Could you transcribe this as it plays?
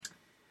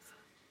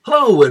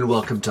Hello and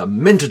welcome to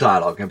Minter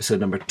Dialogue, episode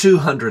number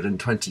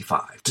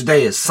 225.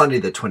 Today is Sunday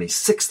the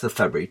 26th of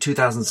February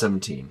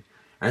 2017,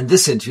 and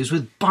this interview is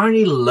with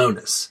Barney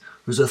Lonas,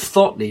 who's a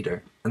thought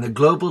leader and the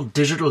global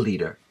digital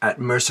leader at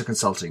Mercer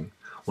Consulting,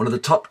 one of the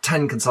top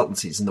 10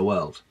 consultancies in the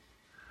world.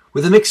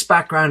 With a mixed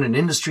background in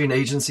industry and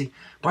agency,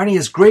 Barney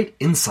has great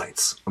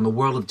insights on the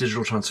world of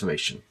digital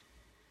transformation.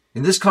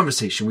 In this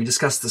conversation, we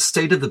discuss the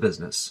state of the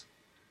business,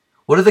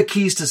 what are the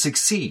keys to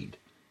succeed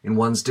in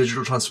one's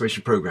digital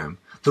transformation program,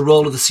 the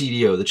role of the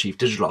CDO, the Chief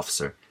Digital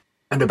Officer,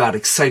 and about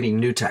exciting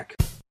new tech.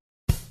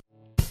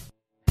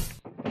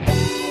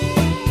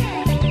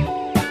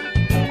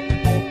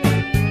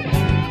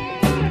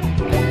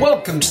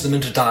 Welcome to the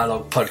Minter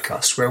Dialogue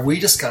podcast, where we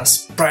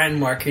discuss brand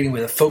marketing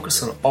with a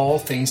focus on all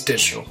things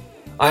digital.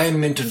 I am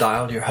Minter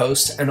Dial, your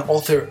host and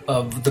author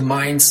of The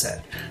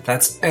Mindset.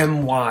 That's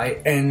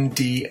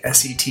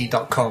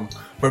MYNDSET.com,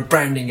 where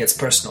branding gets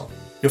personal.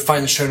 You'll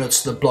find the show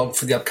notes to the blog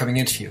for the upcoming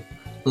interview.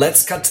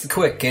 Let's cut to the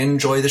quick.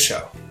 Enjoy the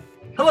show.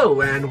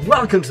 Hello and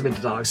welcome to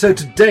Minter Dialogue. So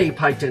today,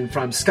 piped in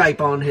from Skype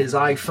on his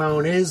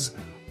iPhone is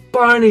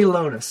Barney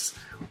Lonas.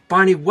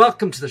 Barney,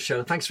 welcome to the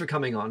show. Thanks for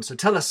coming on. So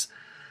tell us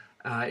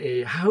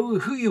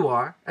who you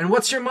are and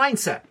what's your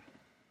mindset.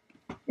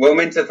 Well,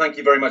 Minter, thank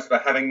you very much for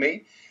having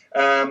me.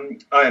 I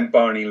am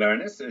Barney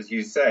Lonas, as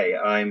you say.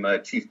 I'm a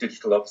Chief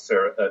Digital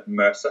Officer at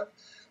Mercer,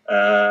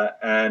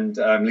 and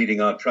I'm leading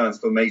our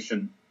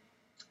transformation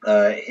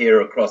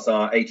here across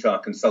our HR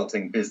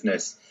consulting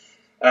business.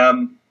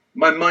 My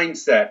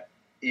mindset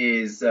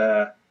is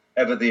ever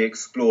the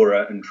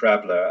explorer and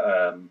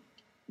traveler.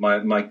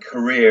 My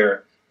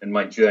career and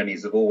my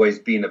journeys have always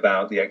been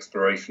about the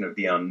exploration of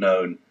the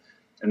unknown.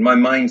 And my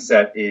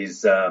mindset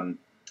is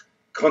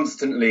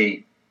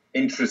constantly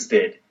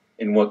interested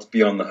in what's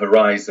beyond the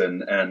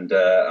horizon. And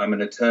I'm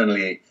an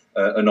eternally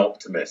an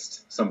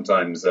optimist,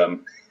 sometimes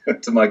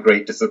to my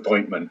great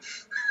disappointment.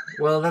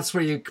 Well, that's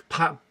where you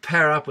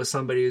pair up with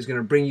somebody who's going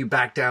to bring you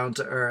back down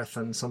to earth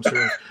and some sort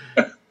of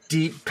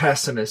deep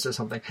pessimist or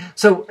something.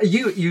 So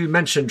you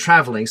mentioned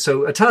traveling.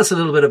 So tell us a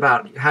little bit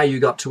about how you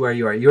got to where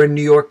you are. You're in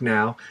New York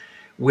now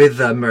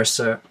with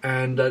Mercer,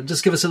 and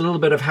just give us a little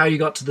bit of how you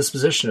got to this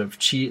position of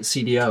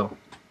CDO.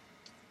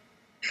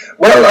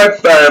 Well,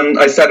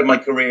 I started my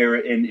career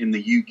in the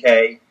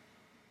UK.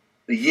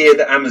 The year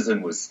that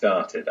Amazon was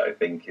started, I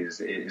think, is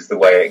the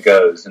way it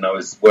goes. And I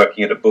was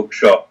working at a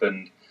bookshop,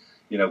 and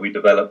we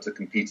developed a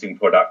competing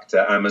product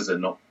to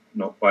Amazon, not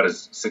quite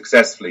as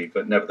successfully,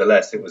 but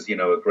nevertheless, it was,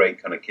 a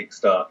great kind of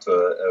kickstart to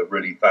a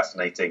really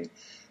fascinating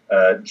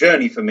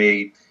journey for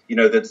me,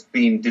 that's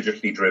been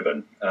digitally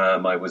driven.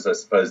 I was, I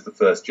suppose, the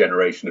first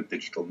generation of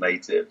digital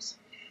natives.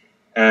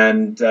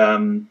 And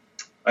I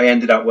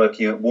ended up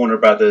working at Warner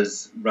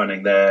Brothers,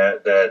 running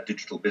their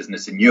digital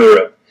business in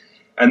Europe.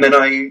 And then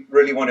I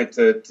really wanted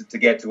to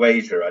get to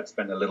Asia. I'd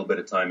spent a little bit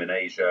of time in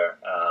Asia.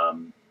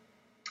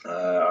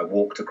 I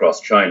walked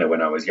across China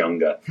when I was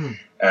younger.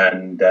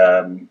 And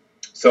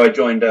so I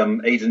joined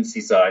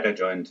agency side. I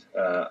joined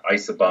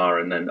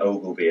Isobar and then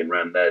Ogilvy and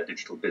ran their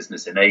digital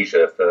business in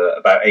Asia for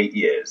about 8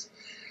 years,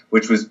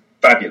 which was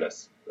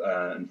fabulous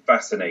and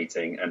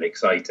fascinating and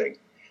exciting.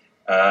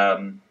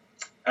 And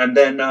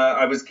then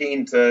I was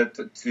keen to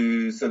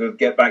sort of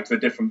get back to a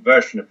different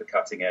version of the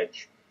cutting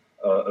edge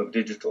of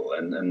digital,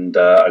 and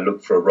I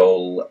looked for a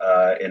role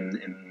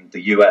in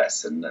the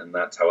US, and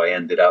that's how I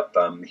ended up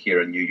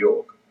here in New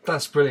York.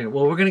 That's brilliant.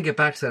 Well, we're going to get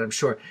back to that, I'm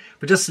sure.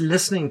 But just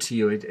listening to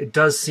you, it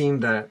does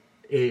seem that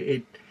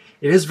it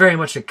is very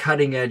much a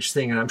cutting edge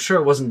thing, and I'm sure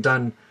it wasn't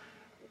done,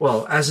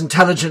 well, as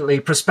intelligently,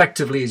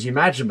 prospectively as you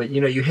imagine. But,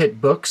 you hit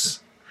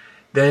books,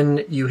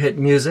 then you hit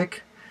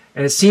music,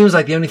 and it seems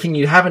like the only thing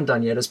you haven't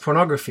done yet is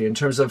pornography in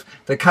terms of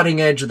the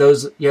cutting edge of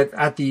those, yet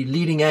at the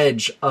leading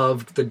edge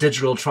of the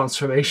digital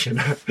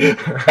transformation.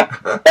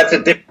 That's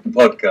a different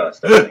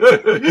podcast, I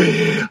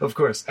think. Of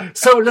course.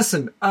 So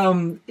listen,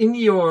 in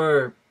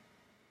your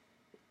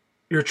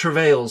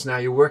travails now,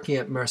 you're working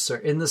at Mercer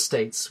in the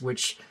States,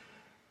 which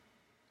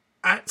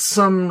at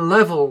some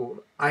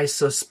level, I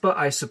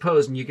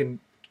suppose, and you can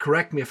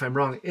correct me if I'm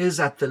wrong,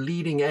 is at the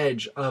leading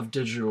edge of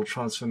digital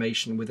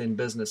transformation within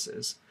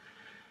businesses.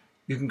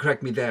 You can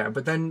correct me there.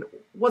 But then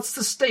what's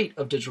the state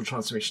of digital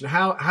transformation?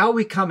 How are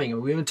we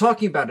coming? We've been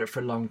talking about it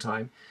for a long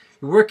time.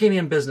 You're working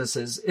in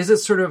businesses. Is it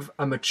sort of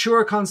a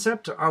mature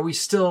concept? Or are we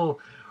still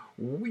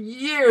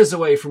years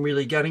away from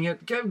really getting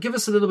it? Give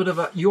us a little bit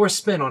of your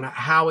spin on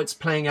how it's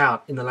playing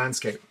out in the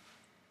landscape.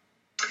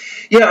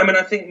 Yeah,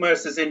 I think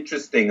Mercer's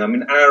interesting.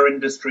 Our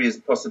industry is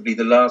possibly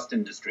the last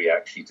industry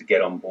actually to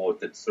get on board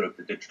that's sort of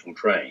the digital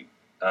train.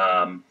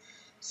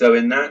 So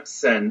in that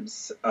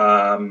sense,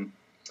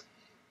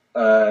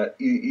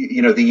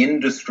 the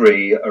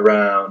industry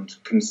around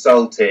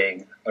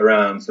consulting,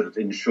 around sort of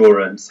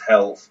insurance,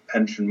 health,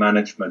 pension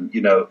management,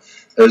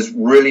 has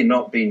really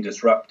not been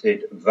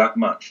disrupted that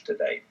much to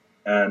date.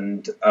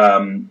 And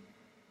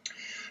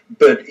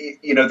but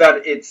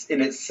that it's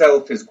in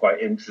itself is quite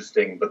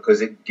interesting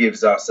because it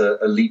gives us a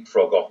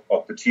leapfrog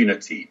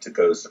opportunity to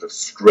go sort of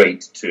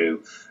straight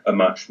to a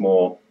much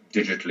more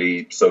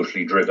digitally,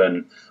 socially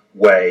driven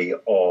way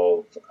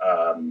of,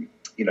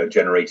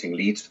 generating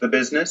leads for the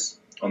business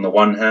on the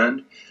one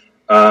hand.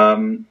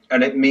 And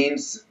it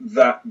means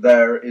that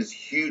there is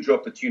huge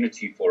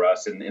opportunity for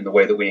us in the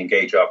way that we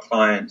engage our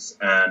clients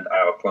and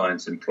our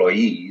clients'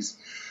 employees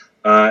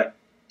to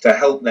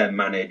help them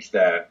manage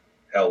their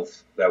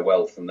health, their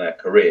wealth, and their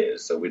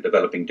careers. So we're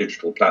developing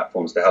digital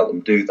platforms to help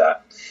them do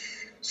that.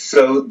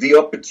 So the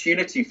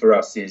opportunity for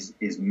us is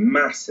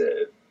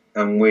massive,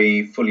 and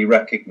we fully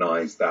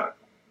recognize that.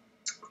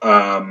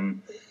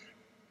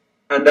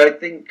 And I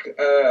think,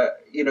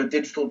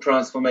 digital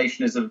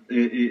transformation is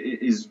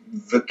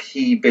the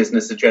key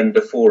business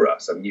agenda for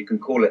us. I mean, you can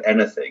call it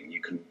anything.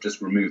 You can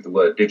just remove the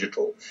word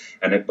digital,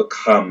 and it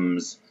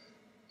becomes,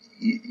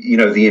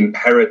 the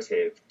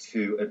imperative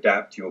to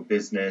adapt your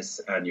business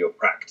and your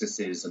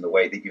practices and the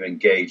way that you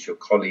engage your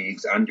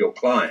colleagues and your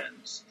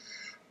clients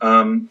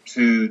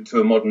to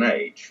a modern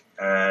age.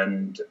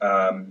 And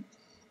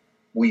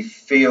we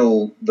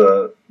feel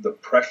the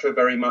pressure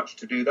very much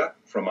to do that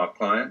from our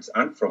clients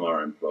and from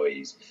our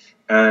employees.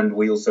 And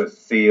we also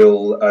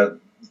feel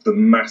the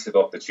massive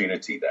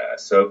opportunity there.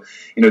 So,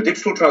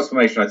 digital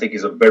transformation, I think,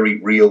 is a very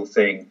real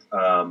thing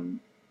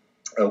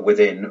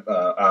within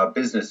our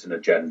business and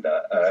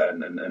agenda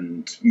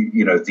and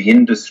the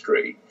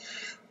industry.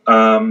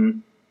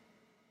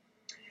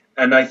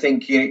 And I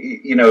think,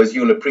 as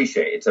you'll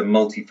appreciate, it's a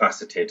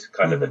multifaceted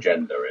kind of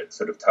agenda. It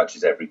sort of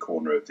touches every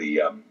corner of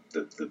the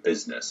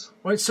business.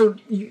 Right. So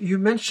you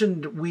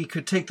mentioned we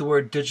could take the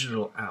word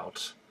digital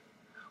out.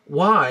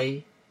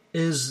 Why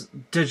is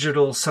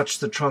digital such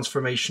the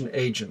transformation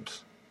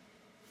agent?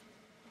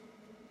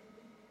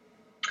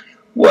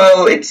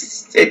 Well,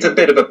 it's a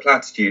bit of a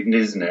platitude,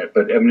 isn't it?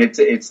 But I mean,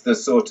 it's the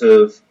sort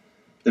of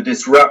the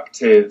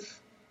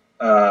disruptive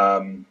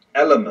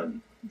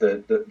element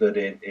that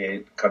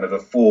it kind of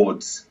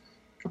affords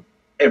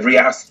every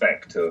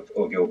aspect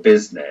of your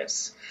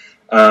business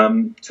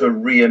to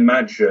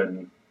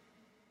reimagine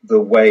the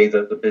way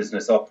that the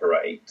business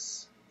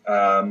operates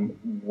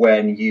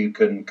when you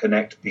can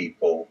connect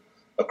people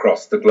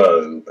across the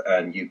globe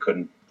and you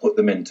can put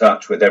them in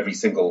touch with every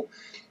single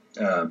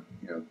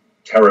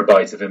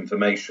terabyte of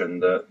information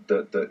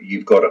that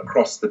you've got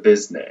across the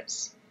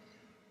business.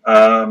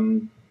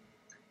 And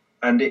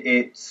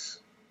it's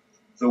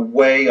the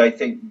way I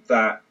think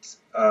that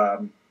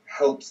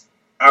helps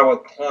our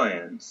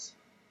clients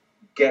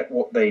get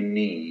what they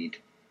need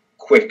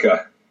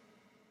quicker,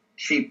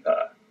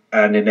 cheaper,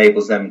 and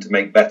enables them to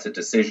make better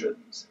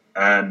decisions.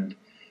 And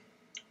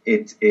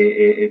it's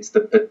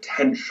the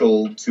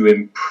potential to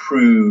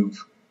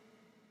improve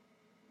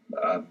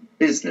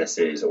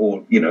businesses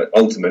or,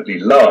 ultimately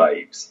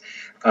lives.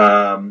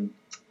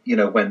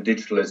 When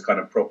digital is kind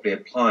of properly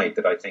applied,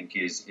 that I think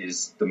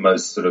is the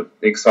most sort of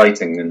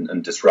exciting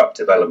and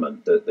disruptive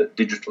element that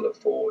digital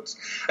affords.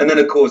 And then,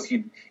 of course,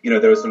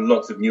 there are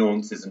lots of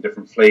nuances and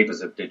different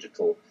flavors of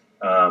digital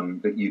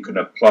that you can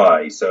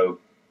apply. So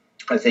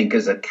I think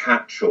as a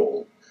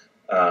catch-all,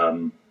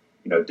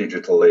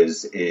 digital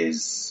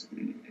is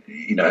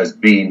has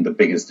been the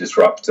biggest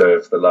disruptor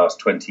for the last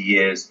 20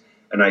 years,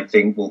 and I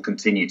think will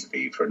continue to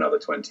be for another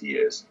 20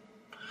 years.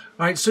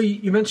 All right, so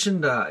you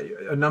mentioned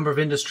a number of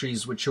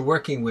industries which you're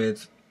working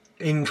with,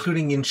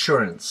 including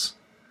insurance.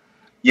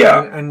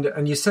 Yeah.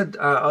 And you said,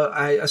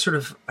 I sort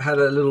of had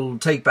a little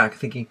take back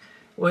thinking,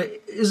 well,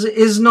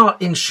 is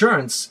not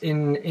insurance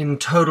in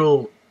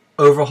total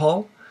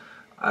overhaul?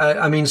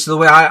 I mean, so the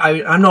way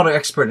I'm not an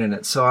expert in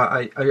it, so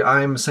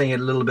I'm saying it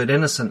a little bit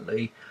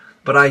innocently,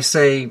 but I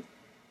say,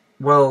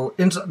 well,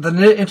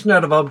 the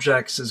Internet of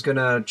Objects is going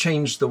to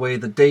change the way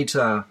the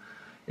data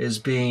is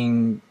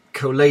being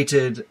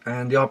collated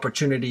and the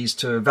opportunities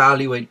to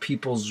evaluate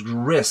people's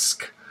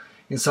risk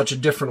in such a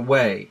different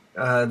way.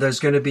 There's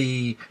going to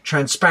be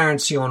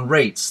transparency on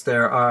rates.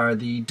 There are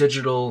the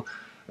digital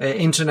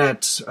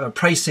internet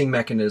pricing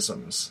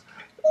mechanisms.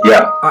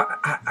 Yeah.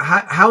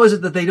 How is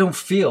it that they don't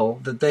feel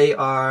that they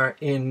are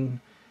in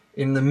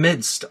the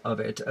midst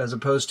of it, as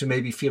opposed to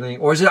maybe feeling,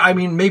 or is it? I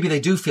mean, maybe they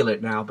do feel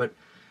it now, but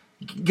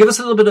give us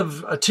a little bit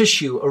of a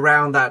tissue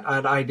around that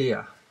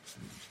idea.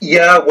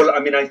 Yeah, well, I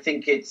mean, I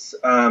think it's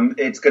going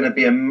to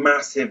be a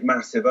massive,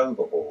 massive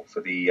overhaul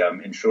for the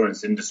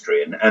insurance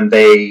industry,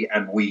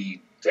 and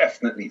we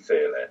definitely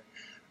feel it.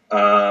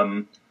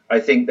 I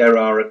think there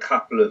are a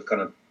couple of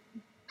kind of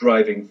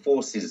driving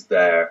forces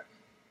there.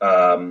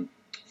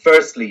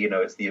 Firstly,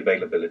 it's the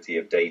availability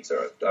of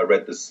data. I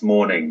read this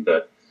morning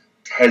that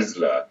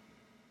Tesla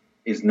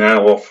is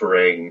now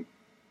offering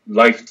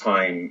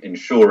lifetime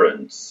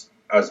insurance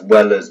as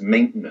well as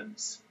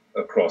maintenance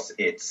across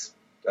its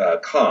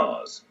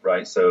cars,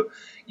 right? So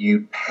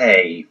you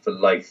pay for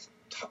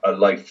a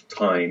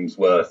lifetime's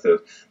worth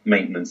of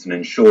maintenance and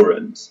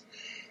insurance.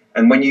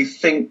 And when you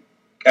think,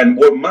 and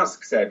what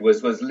Musk said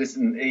was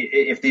listen,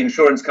 if the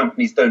insurance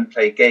companies don't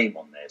play game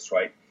on this,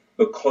 right,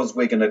 because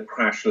we're going to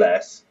crash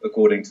less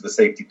according to the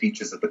safety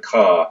features of the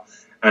car,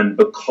 and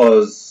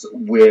because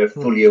we're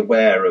fully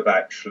aware of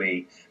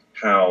actually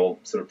how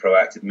sort of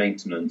proactive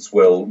maintenance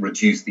will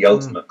reduce the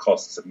ultimate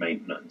costs of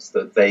maintenance,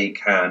 that they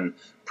can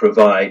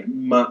provide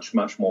much,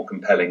 much more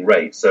compelling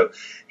rates. So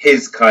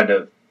his kind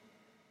of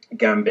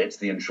gambit to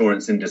the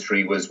insurance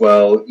industry was,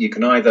 well, you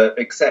can either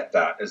accept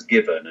that as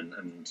given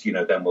and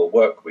then we'll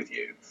work with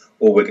you,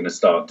 or we're going to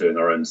start doing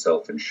our own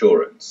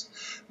self-insurance.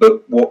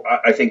 But what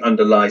I think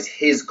underlies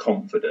his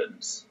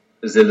confidence,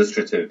 is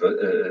illustrative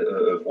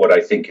of what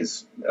I think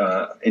is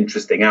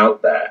interesting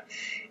out there,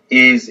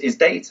 is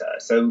data.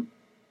 So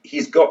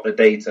he's got the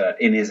data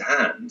in his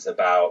hands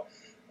about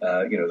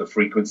the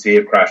frequency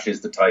of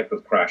crashes, the type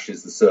of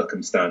crashes, the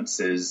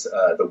circumstances,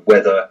 the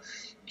weather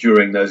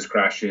during those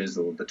crashes,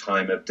 or the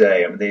time of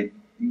day. I mean,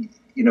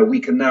 we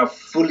can now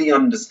fully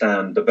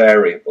understand the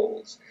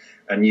variables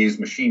and use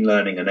machine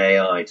learning and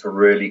AI to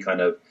really kind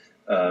of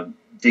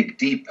dig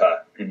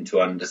deeper into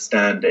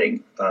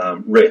understanding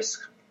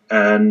risk.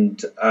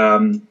 And,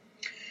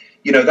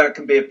 that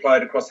can be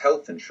applied across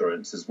health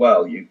insurance as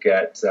well. You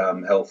get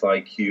Health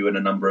IQ and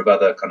a number of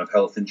other kind of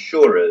health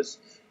insurers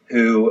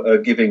who are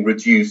giving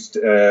reduced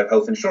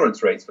health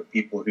insurance rates for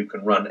people who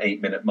can run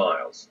 8-minute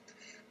miles,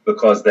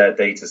 because their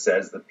data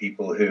says that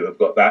people who have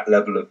got that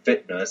level of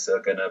fitness are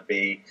going to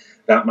be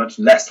that much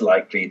less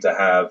likely to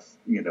have,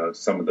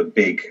 some of the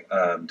big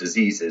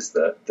diseases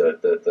that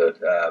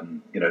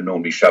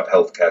normally shove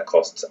healthcare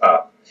costs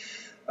up.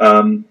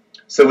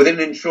 So within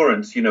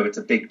insurance, it's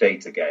a big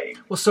data game.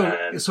 Well,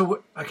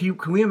 so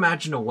can we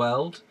imagine a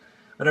world?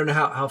 I don't know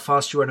how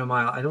fast you run a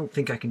mile. I don't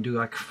think I can do,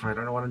 I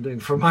don't know what I'm doing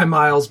for my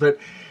miles, but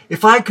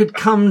if I could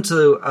come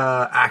to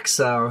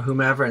AXA or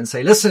whomever and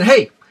say, listen,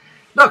 hey,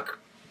 look,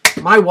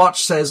 my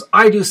watch says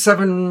I do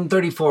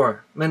 7:34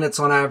 minutes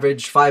on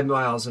average, 5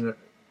 miles, and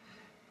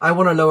I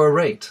want a lower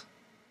rate.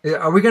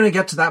 Are we going to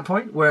get to that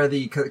point where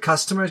the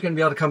customer is going to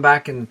be able to come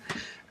back and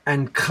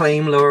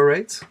claim lower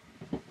rates?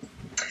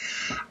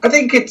 I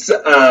think it's,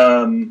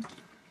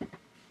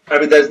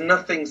 there's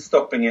nothing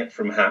stopping it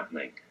from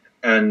happening,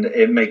 and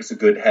it makes a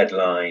good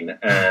headline,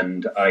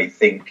 and I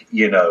think,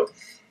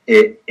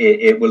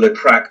 it will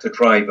attract a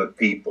tribe of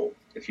people,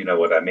 if you know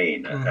what I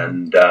mean.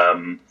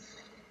 Mm-hmm.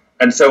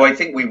 And so I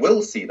think we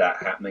will see that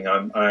happening.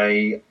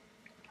 I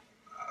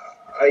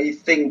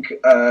think,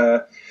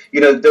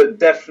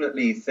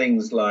 definitely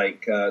things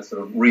like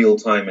sort of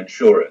real-time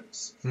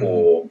insurance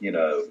for,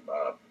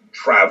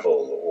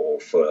 travel or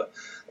for,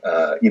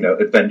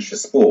 adventure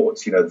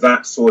sports,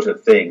 that sort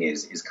of thing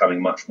is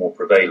coming much more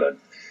prevalent.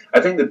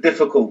 I think the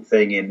difficult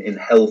thing in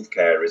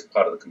healthcare is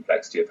part of the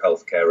complexity of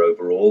healthcare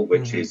overall,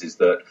 which is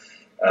that,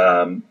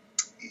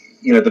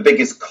 the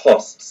biggest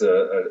costs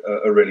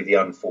are really the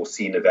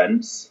unforeseen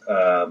events.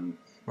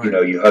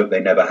 Right. You hope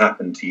they never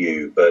happen to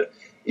you, but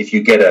if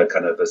you get a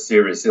kind of a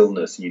serious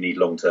illness and you need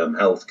long-term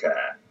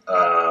healthcare,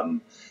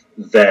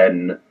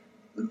 then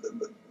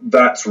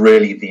that's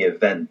really the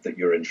event that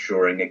you're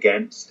insuring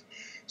against.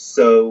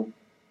 So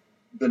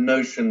the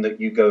notion that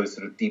you go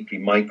sort of deeply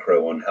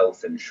micro on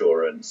health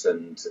insurance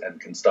and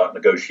can start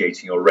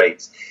negotiating your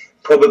rates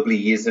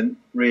probably isn't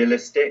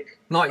realistic.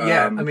 Not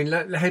yet.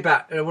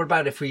 What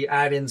about if we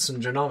add in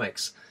some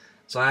genomics?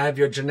 So I have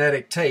your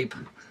genetic tape.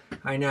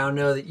 I now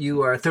know that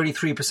you are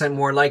 33%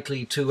 more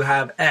likely to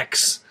have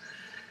X.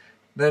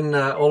 Then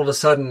all of a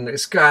sudden,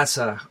 that's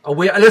a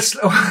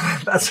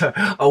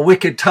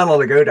wicked tunnel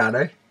to go down,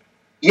 eh?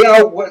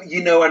 Yeah, well,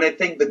 and I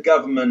think the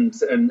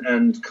government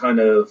and kind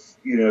of,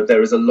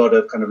 there is a lot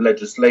of kind of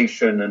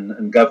legislation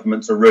and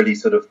governments are really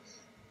sort of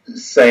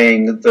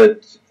saying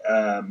that,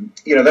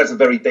 that's a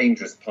very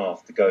dangerous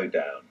path to go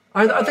down.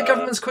 Are the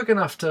governments quick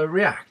enough to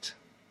react?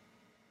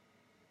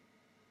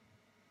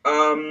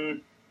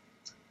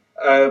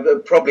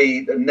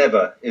 Probably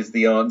never is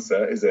the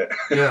answer, is it?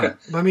 Yeah,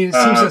 I mean, it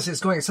seems as it's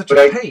going at such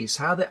a pace.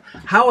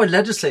 How are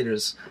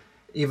legislators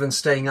even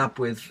staying up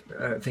with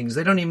things?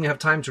 They don't even have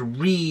time to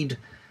read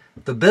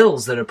the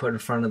bills that are put in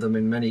front of them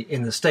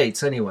in the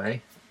States,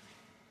 anyway.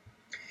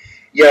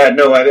 Yeah,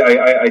 no,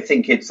 I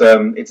think it's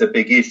a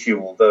big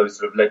issue. Although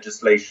sort of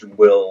legislation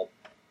will,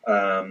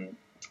 I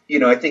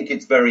think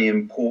it's very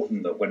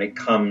important that when it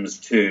comes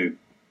to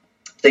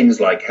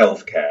things like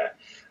healthcare,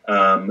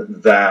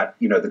 that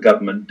the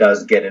government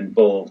does get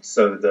involved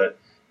so that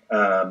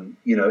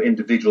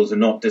individuals are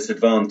not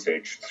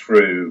disadvantaged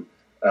through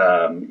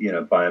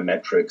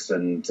biometrics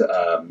and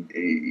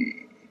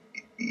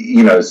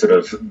sort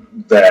of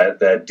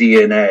their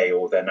DNA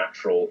or their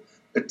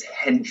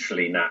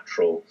potentially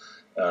natural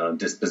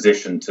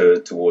disposition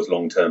towards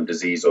long-term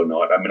disease or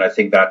not. I mean, I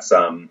think that's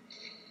the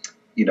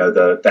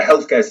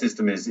healthcare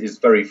system is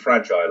very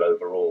fragile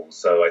overall.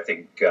 So I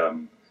think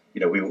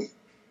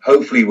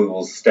hopefully we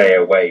will stay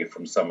away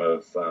from some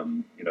of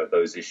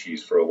those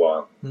issues for a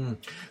while.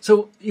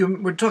 So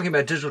we're talking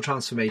about digital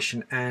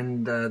transformation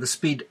and the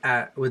speed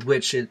with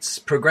which it's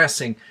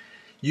progressing.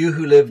 You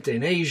who lived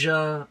in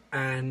Asia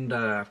and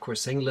of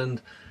course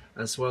England,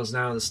 as well as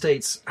now the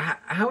States,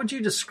 how would you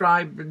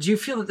describe? Do you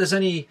feel that there's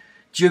any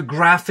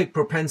geographic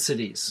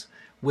propensities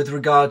with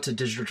regard to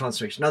digital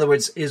transformation? In other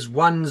words, is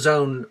one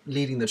zone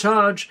leading the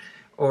charge,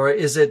 Or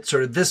is it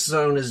sort of this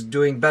zone is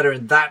doing better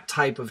in that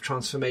type of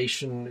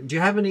transformation? Do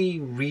you have any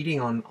reading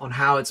on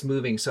how it's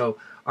moving? So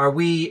are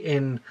we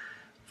in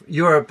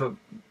Europe,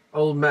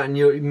 old man,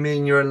 you're in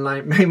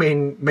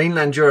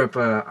mainland Europe,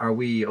 are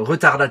we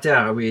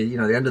retardataire? Are we,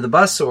 the end of the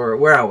bus, or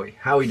where are we?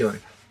 How are we doing?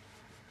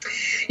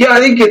 Yeah,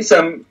 I think it's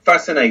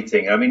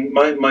fascinating. I mean,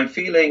 my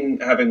feeling,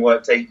 having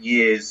worked 8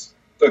 years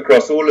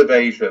across all of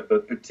Asia,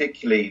 but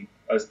particularly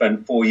I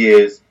spent 4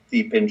 years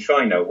deep in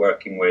China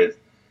working with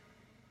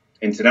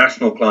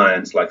international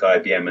clients like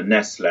IBM and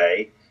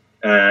Nestle,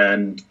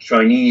 and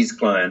Chinese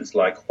clients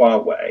like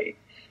Huawei.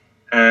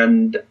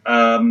 And,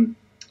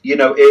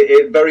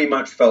 it very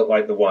much felt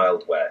like the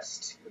Wild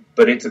West,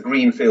 but it's a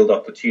greenfield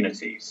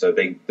opportunity. So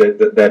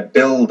they're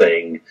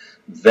building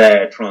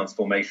their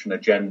transformation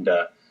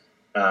agenda,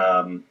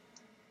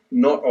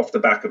 not off the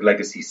back of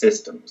legacy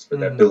systems, but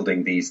they're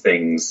building these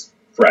things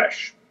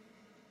fresh.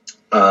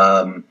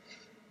 And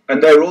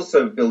they're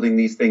also building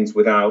these things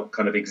without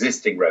kind of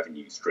existing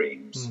revenue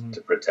streams to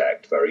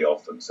protect very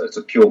often. So it's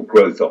a pure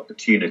growth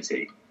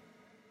opportunity.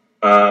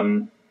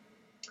 And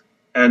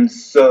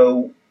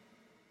so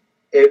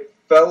it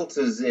felt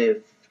as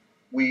if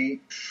we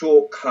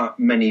shortcut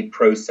many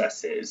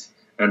processes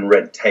and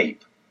red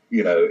tape,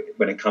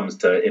 when it comes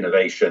to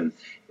innovation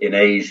in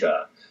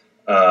Asia.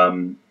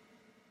 We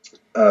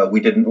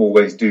didn't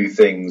always do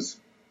things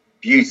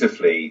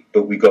beautifully,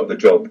 but we got the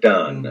job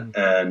done.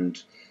 And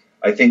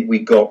I think we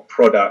got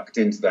product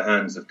into the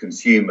hands of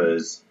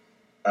consumers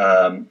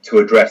to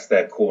address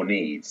their core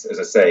needs. As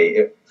I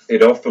say,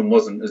 it often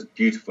wasn't as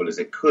beautiful as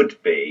it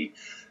could be,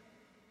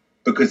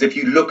 because if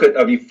you look at,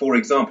 for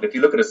example, if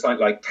you look at a site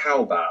like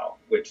Taobao,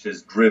 which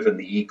has driven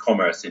the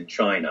e-commerce in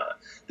China,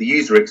 the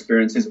user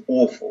experience is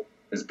awful.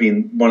 Has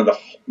been one of the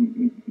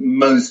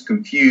most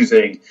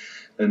confusing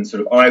and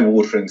sort of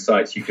eye-watering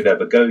sites you could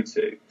ever go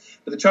to.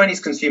 But the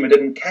Chinese consumer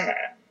didn't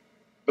care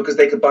because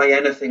they could buy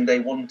anything they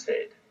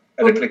wanted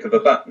at a click of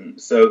a button.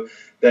 So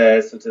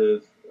their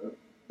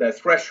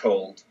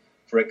threshold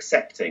for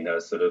accepting a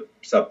sort of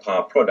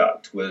subpar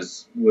product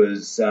was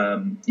diminished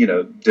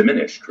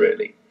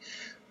really.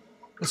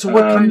 So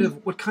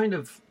what kind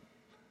of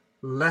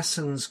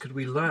lessons could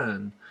we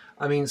learn?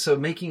 I mean, so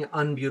making it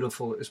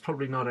unbeautiful is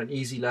probably not an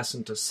easy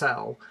lesson to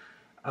sell.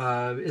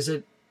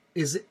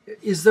 Is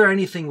there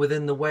anything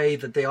within the way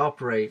that they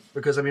operate?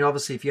 Because I mean,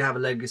 obviously, if you have a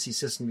legacy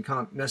system, you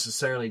can't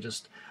necessarily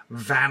just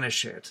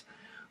vanish it.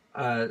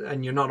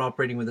 And you're not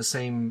operating with the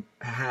same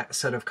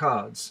set of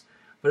cards.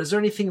 But is there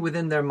anything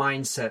within their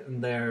mindset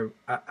and their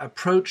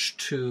approach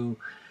to,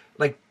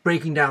 like,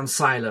 breaking down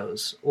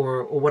silos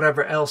or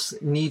whatever else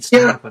needs to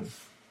happen?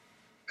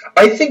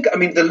 I think,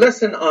 the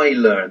lesson I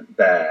learned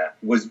there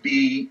was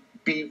be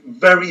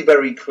very,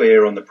 very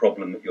clear on the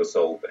problem that you're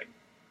solving.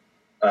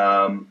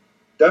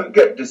 Don't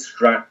get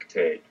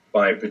distracted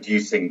by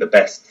producing the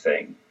best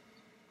thing.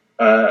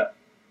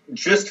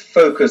 Just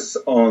focus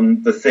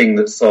on the thing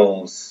that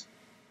solves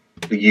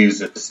the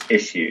user's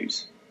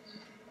issues,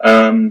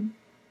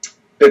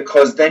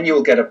 because then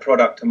you'll get a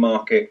product to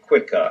market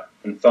quicker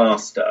and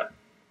faster,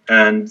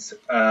 and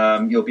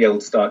you'll be able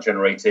to start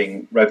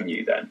generating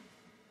revenue then.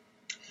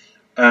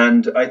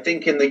 And I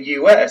think in the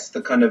US,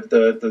 the kind of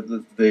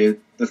the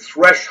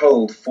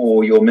threshold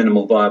for your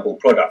minimal viable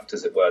product,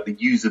 as it were, the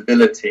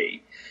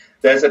usability,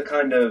 there's a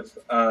kind of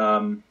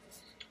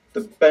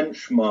the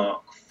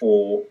benchmark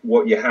for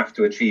what you have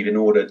to achieve in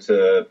order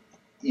to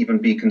even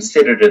be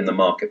considered in the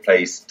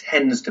marketplace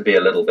tends to be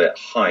a little bit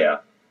higher.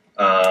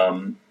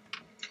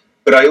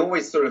 But I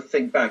always sort of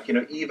think back,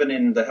 even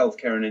in the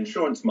healthcare and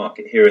insurance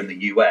market here in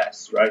the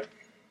US, right?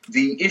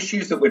 The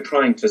issues that we're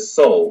trying to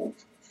solve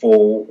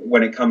for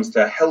when it comes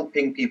to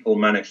helping people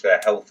manage their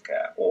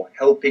healthcare or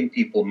helping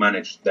people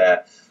manage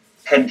their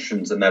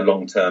pensions and their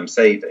long-term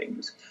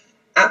savings,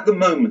 at the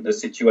moment, the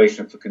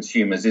situation for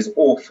consumers is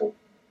awful.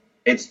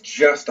 It's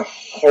just a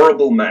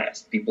horrible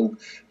mess. People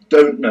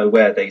don't know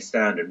where they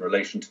stand in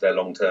relation to their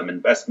long-term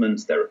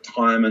investments, their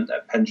retirement,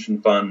 their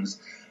pension funds.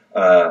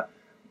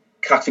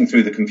 Cutting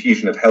through the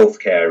confusion of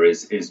healthcare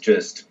is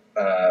just,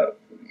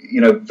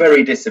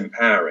 very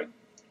disempowering.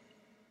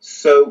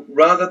 So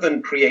rather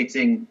than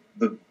creating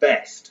the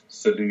best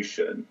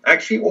solution,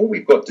 actually all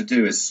we've got to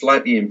do is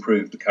slightly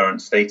improve the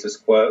current status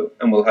quo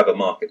and we'll have a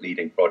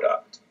market-leading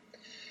product.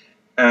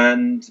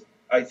 And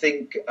I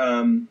think,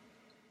 that's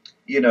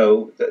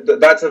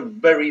a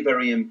very,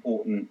 very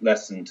important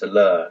lesson to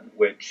learn,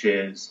 which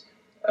is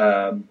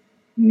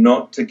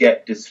not to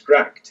get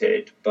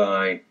distracted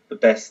by the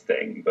best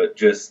thing, but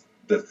just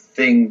the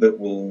thing that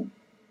will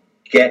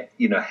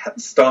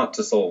start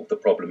to solve the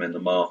problem in the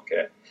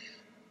market.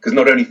 Because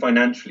not only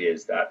financially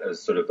is that a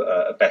sort of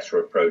a better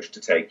approach to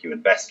take, you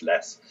invest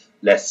less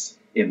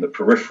in the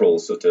peripheral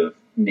sort of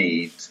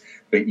needs,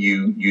 but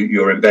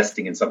you're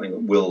investing in something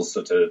that will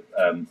sort of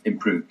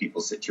improve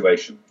people's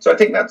situation. So I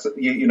think that's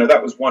that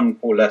was one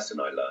core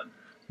lesson I learned.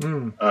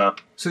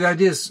 So the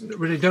idea is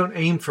really don't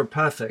aim for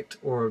perfect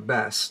or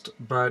best,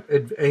 but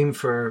aim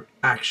for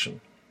action.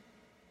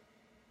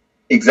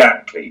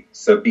 Exactly.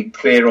 So be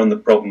clear on the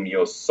problem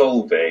you're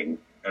solving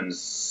and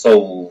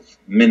solve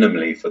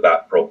minimally for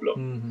that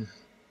problem.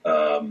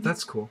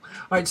 That's cool.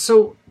 All right,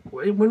 so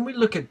when we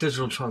look at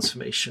digital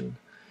transformation,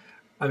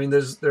 I mean,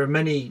 there are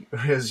many,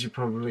 as you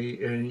probably,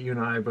 you and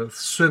I are both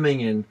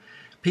swimming in,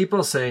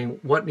 people saying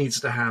what needs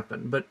to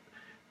happen. But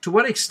to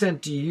what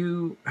extent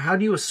how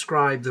do you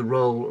ascribe the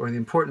role or the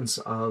importance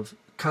of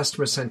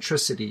customer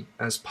centricity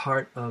as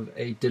part of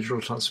a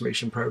digital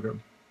transformation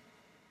program?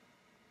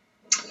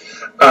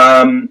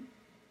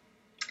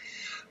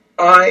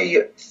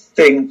 I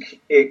think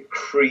it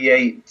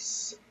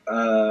creates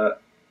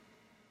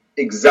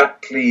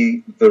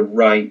exactly the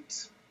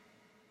right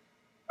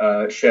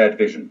shared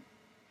vision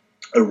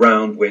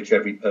around which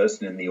every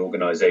person in the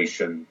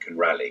organization can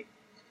rally.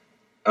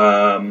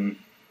 But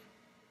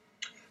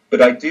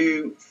I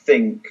do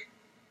think,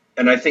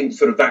 and I think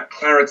sort of that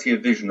clarity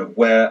of vision of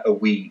where are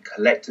we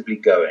collectively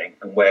going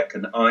and where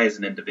can I as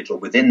an individual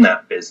within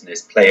that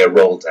business play a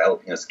role to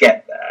helping us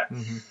get there,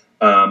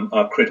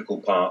 are critical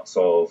parts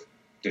of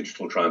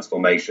digital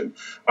transformation.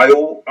 I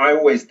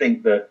always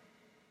think that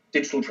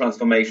digital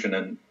transformation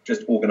and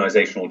just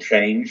organizational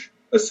change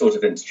are sort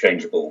of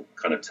interchangeable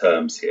kind of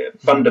terms here.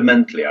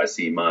 Fundamentally, I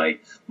see my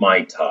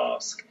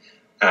task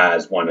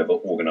as one of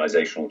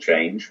organizational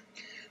change.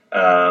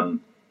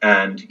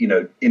 And, you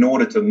know, in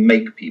order to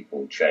make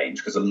people change,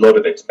 because a lot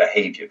of it's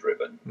behavior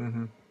driven,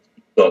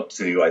 you've got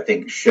to, I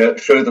think, show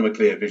them a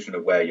clear vision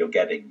of where you're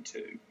getting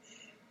to.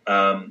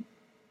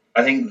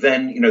 I think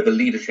then, you know, the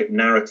leadership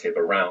narrative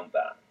around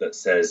that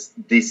says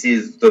this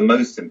is the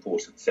most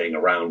important thing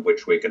around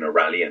which we're going to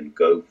rally and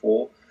go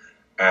for.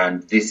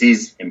 And this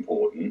is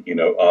important, you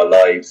know, our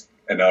lives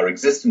and our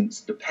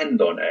existence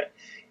depend on it,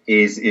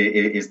 is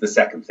the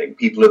second thing.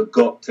 People have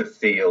got to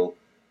feel,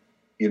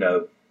 you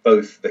know,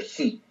 both the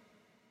heat,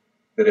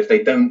 that if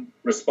they don't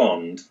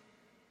respond,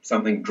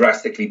 something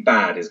drastically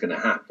bad is going to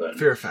happen.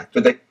 Fear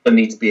factor. But they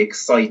need to be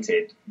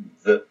excited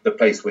that the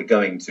place we're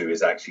going to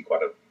is actually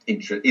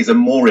is a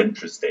more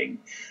interesting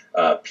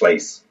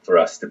place for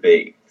us to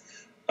be.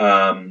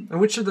 And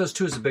which of those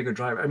two is a bigger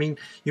driver? I mean,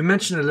 you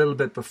mentioned a little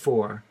bit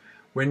before,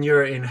 when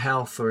you're in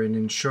health or in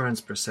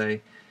insurance per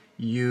se,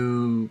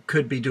 you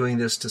could be doing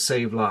this to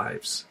save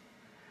lives.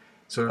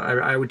 So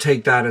I would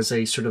take that as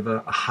a sort of a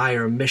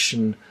higher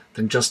mission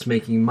than just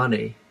making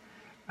money.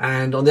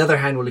 And on the other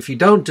hand, well, if you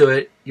don't do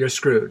it, you're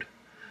screwed.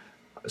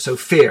 So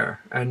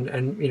fear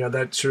and you know,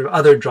 that sort of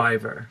other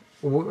driver.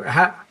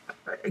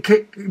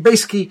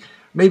 Basically,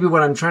 maybe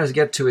what I'm trying to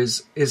get to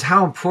is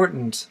how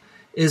important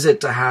is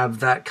it to have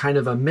that kind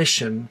of a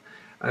mission?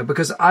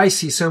 Because I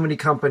see so many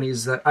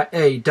companies that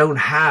A, don't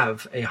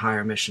have a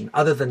higher mission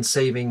other than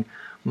saving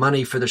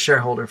money for the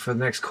shareholder for the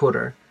next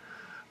quarter,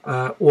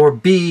 or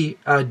B,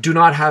 do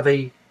not have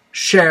a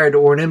shared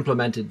or an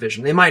implemented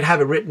vision. They might have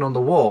it written on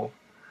the wall,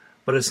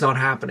 but it's not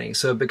happening.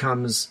 So it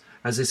becomes,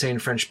 as they say in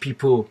French,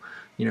 pipeau,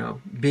 you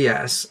know,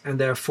 BS, and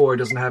therefore it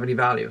doesn't have any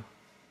value.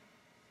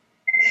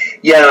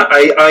 Yeah,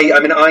 I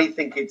mean, I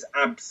think it's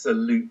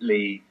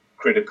absolutely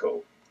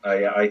critical.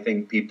 I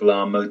think people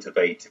are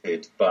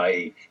motivated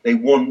they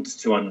want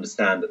to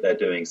understand that they're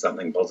doing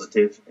something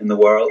positive in the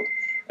world.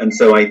 And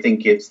so I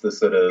think it's the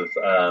sort of,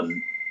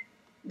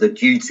 the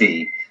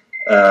duty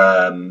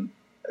to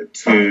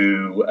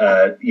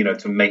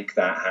make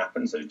that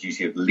happen. So the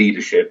duty of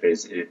leadership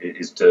is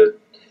to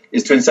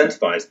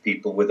incentivize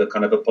people with a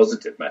kind of a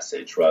positive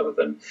message rather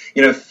than,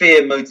 you know,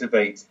 fear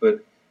motivates,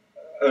 but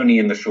only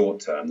in the short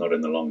term, not in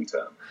the long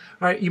term.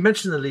 All right, you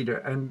mentioned the leader,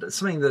 and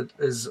something that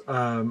is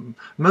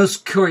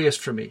most curious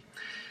for me.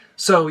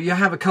 So you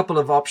have a couple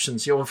of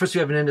options. You know, first, you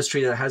have an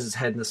industry that has its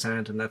head in the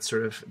sand, and that's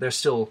sort of, they're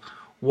still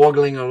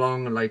waggling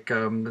along, like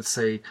let's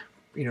say,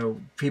 you know,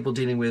 people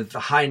dealing with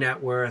the high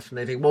net worth, and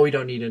they think, well, we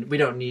don't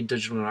need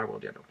digital in our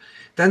world yet.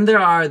 Then there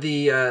are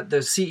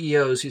the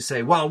CEOs who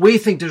say, well, we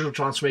think digital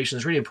transformation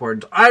is really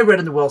important. I read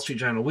in the Wall Street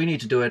Journal, we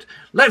need to do it.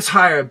 Let's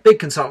hire a big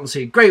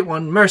consultancy, great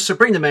one, Mercer,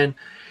 bring them in.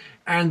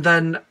 And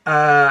then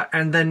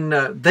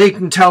they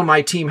can tell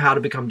my team how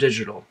to become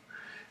digital.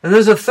 And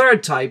there's a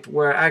third type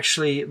where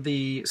actually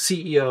the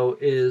CEO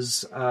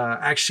is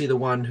actually the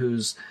one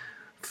who's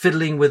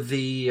fiddling with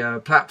the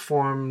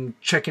platform,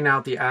 checking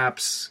out the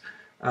apps,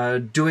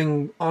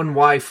 doing on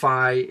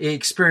Wi-Fi,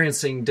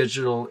 experiencing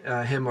digital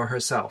him or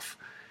herself.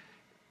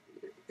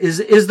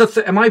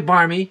 Am I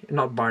Barmy?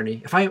 Not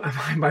Barney.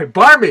 Am I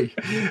Barmy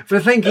for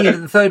thinking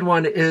that the third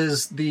one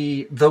is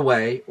the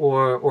way,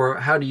 or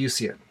how do you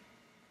see it?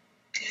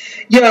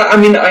 Yeah, I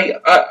mean,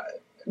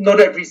 not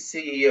every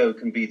CEO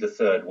can be the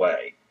third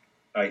way.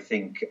 I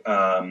think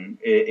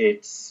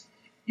it's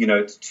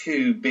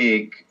too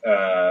big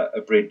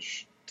a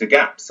bridge to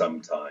gap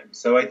sometimes.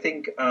 So I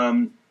think,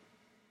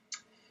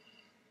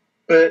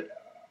 but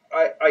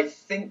I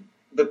think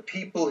the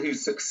people who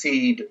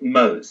succeed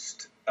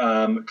most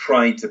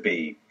try to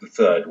be the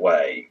third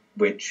way,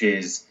 which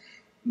is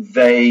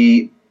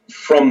they,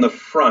 from the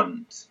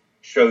front,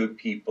 show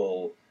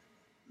people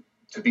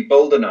to be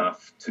bold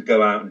enough to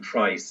go out and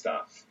try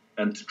stuff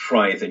and to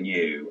try the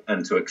new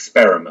and to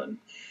experiment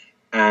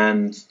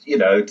and, you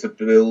know, to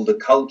build a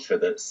culture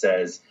that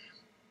says,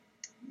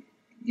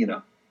 you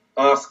know,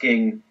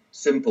 asking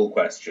simple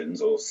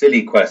questions or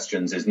silly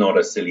questions is not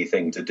a silly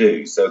thing to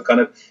do. So kind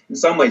of, in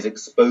some ways,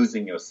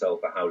 exposing yourself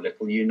for how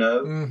little you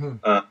know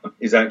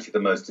is actually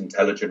the most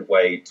intelligent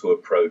way to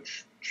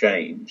approach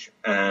change.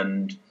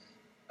 And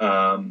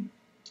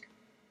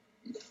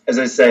as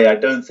I say, I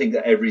don't think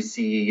that every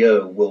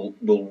CEO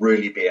will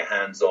really be a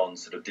hands-on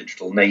sort of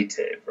digital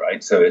native,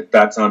 right? So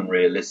that's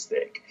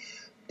unrealistic.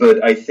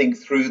 But I think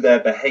through their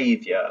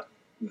behavior,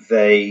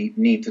 they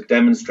need to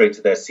demonstrate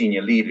to their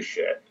senior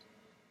leadership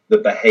the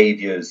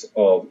behaviors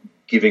of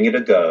giving it a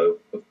go,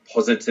 of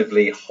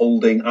positively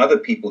holding other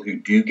people who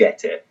do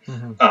get it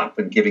up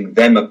and giving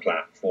them a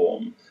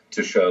platform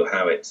to show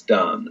how it's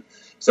done.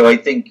 So I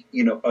think,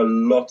 a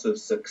lot of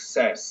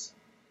success,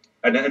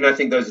 and I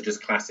think those are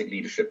just classic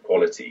leadership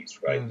qualities,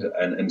 right?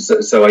 And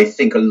so I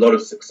think a lot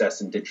of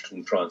success in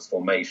digital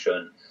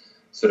transformation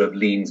sort of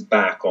leans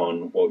back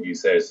on what you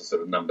say is the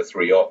sort of number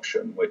 3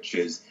 option, which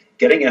is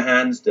getting your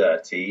hands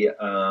dirty,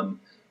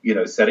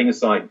 setting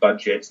aside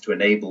budgets to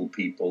enable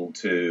people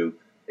to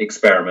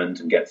experiment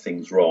and get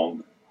things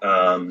wrong.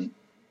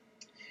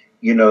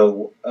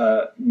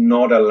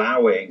 Not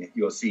allowing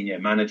your senior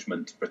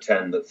management to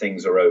pretend that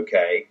things are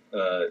okay,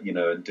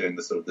 and doing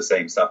the sort of the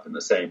same stuff in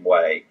the same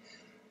way.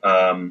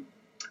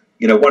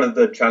 One of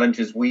the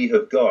challenges we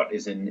have got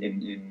is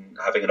in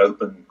having an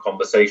open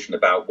conversation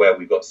about where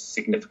we've got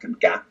significant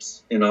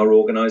gaps in our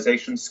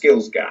organization,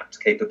 skills gaps,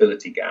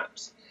 capability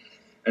gaps.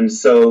 And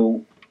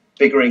so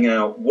figuring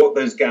out what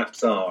those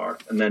gaps are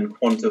and then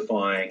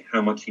quantifying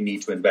how much you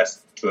need to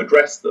invest to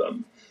address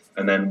them,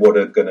 and then what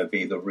are going to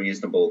be the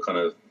reasonable kind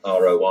of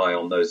ROI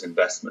on those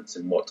investments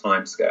in what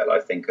timescale,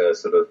 I think are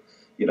sort of,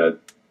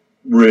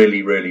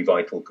 really, really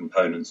vital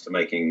components to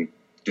making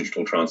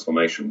digital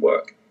transformation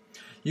work.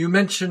 You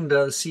mentioned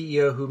a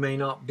CEO who may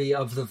not be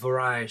of the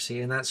variety,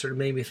 and that sort of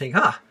made me think,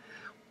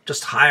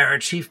 just hire a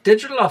chief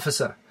digital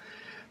officer.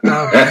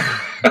 Let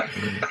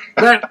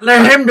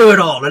him do it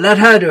all, and let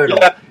her do it all.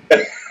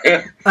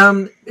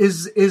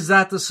 Is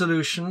that the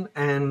solution?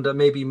 And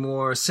maybe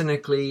more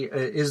cynically,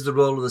 is the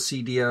role of the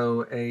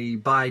CDO a,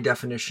 by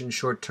definition,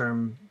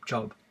 short-term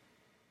job?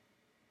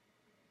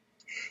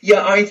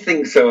 Yeah, I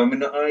think so. I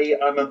mean,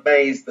 I'm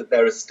amazed that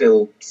there are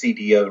still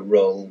CDO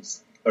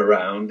roles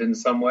around in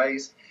some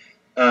ways.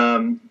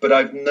 But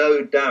I've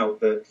no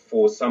doubt that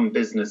for some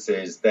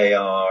businesses, they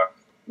are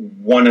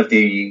one of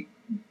the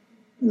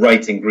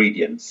right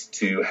ingredients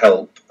to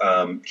help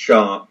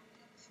chart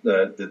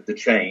the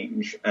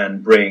change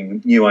and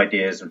bring new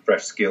ideas and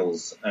fresh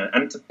skills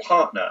and to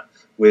partner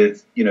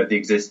with, the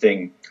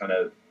existing kind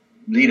of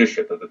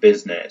leadership of a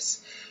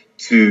business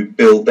to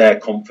build their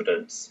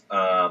confidence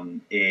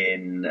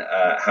in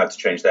how to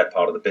change their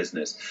part of the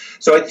business.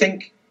 So I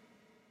think,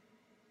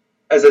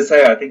 as I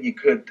say, I think you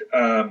could...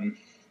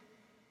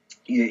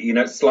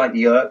 it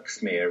slightly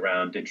irks me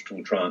around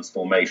digital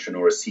transformation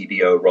or a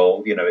CDO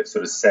role. It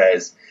sort of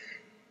says,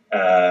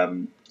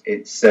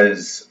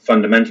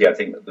 fundamentally, I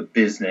think that the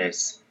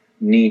business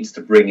needs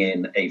to bring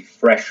in a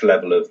fresh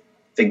level of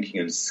thinking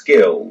and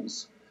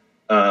skills.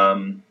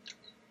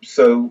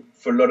 So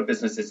for a lot of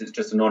businesses, it's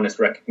just an honest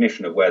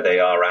recognition of where they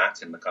are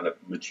at in the kind of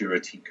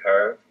maturity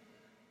curve.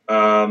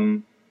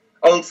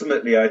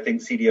 Ultimately, I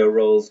think CDO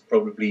roles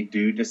probably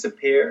do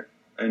disappear.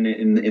 And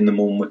in the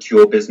more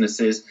mature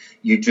businesses,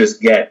 you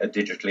just get a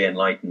digitally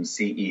enlightened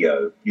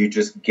CEO. You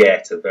just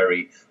get a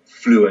very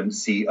fluent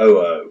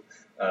COO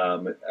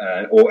and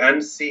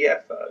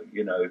CFO.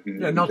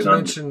 Not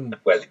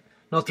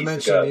to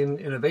mention the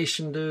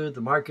innovation dude,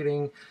 the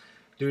marketing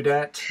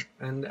dudette,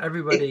 and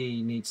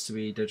everybody needs to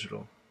be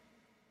digital.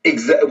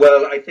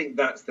 Well, I think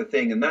that's the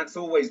thing, and that's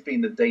always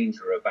been the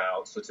danger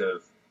about sort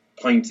of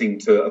pointing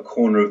to a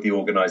corner of the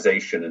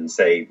organization and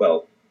say,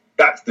 well,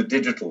 that's the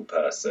digital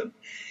person.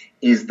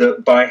 Is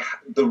that by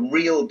the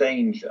real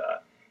danger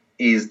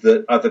is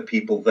that other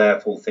people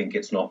therefore think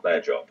it's not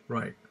their job.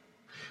 Right.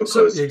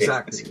 So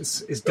exactly,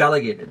 it's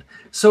delegated.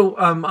 So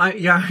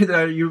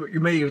you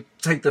may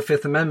take the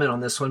Fifth Amendment on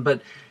this one,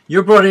 but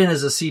you're brought in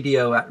as a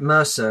CDO at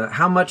Mercer.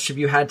 How much have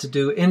you had to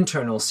do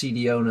internal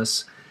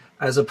CDO-ness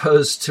as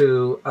opposed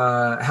to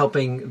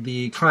helping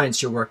the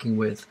clients you're working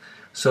with?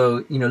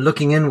 So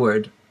looking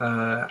inward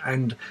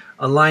and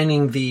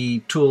aligning the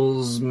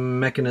tools,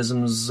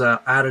 mechanisms,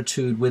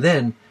 attitude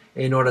within,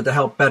 in order to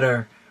help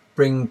better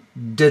bring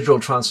digital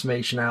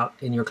transformation out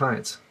in your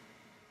clients?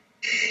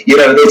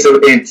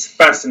 It's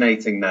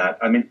fascinating that.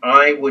 I mean,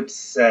 I would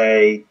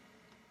say,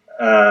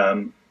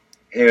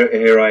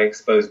 here I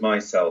expose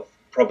myself,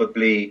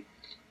 probably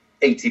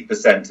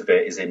 80% of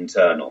it is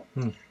internal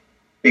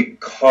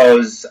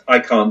because I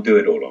can't do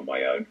it all on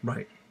my own.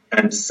 Right.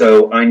 And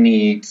so I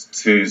need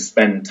to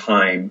spend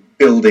time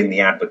building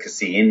the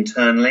advocacy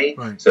internally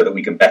so that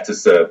we can better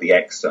serve the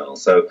external.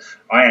 So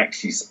I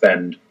actually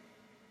spend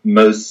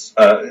most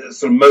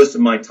of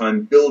my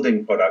time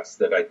building products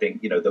that I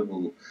think that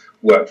will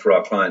work for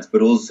our clients,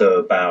 but also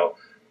about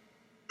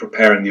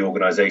preparing the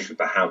organization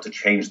for how to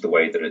change the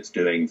way that it's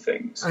doing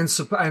things and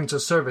to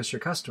service your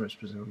customers,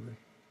 presumably.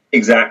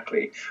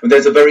 Exactly. And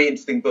there's a very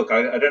interesting book.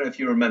 I don't know if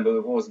you remember.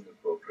 It wasn't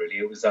a book, really.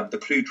 It was the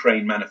Clue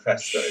Train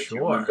Manifesto. Sure. Do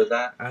you remember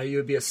that? It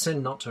would be a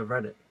sin not to have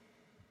read it.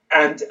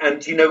 And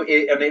you know,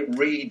 it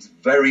reads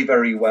very,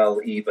 very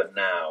well even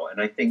now.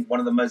 And I think one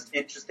of the most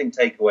interesting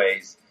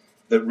takeaways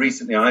that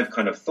recently I've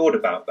kind of thought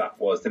about that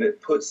was that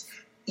it puts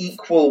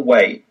equal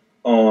weight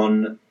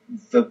on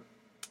the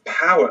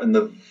power and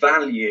the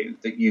value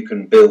that you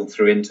can build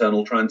through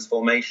internal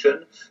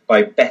transformation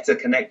by better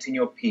connecting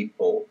your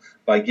people,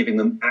 by giving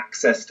them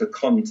access to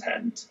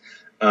content.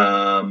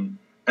 And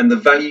the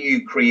value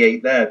you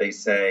create there, they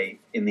say,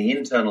 in the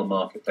internal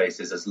marketplace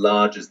is as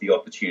large as the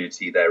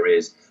opportunity there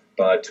is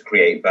to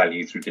create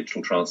value through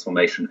digital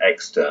transformation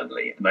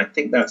externally. And I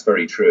think that's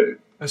very true.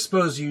 I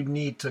suppose you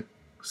need to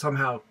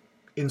somehow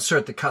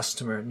insert the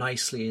customer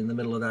nicely in the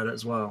middle of that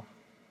as well.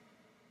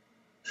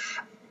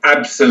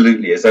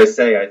 Absolutely. As I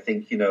say, I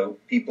think, you know,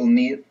 people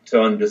need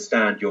to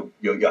understand your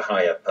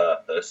higher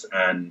purpose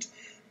and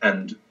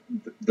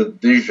the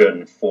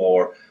vision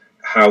for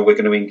how we're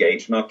going to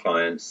engage in our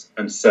clients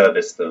and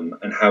service them,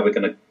 and how we're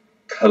going to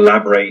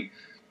collaborate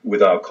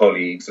with our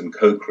colleagues and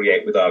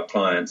co-create with our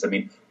clients. I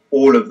mean,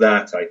 all of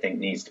that, I think,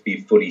 needs to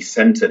be fully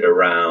centered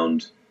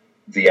around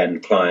the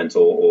end client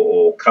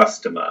or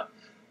customer.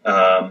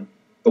 But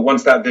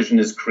once that vision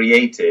is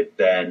created,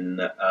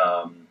 then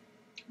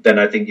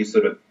I think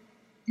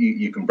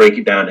you can break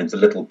it down into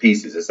little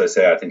pieces. As I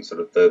say, I think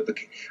sort of the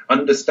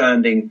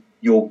understanding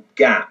your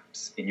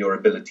gaps in your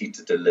ability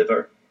to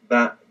deliver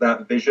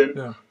that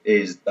vision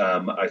is,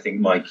 I think,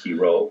 my key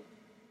role.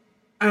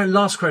 And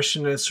last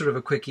question is sort of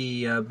a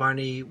quickie,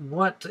 Barney.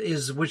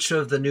 Which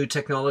of the new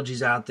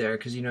technologies out there?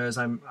 Because, you know, as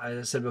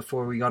I said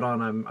before we got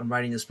on, I'm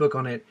writing this book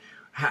on it.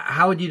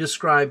 How would you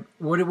describe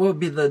what would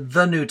be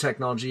the new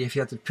technology if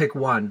you had to pick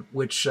one,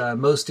 which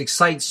most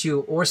excites you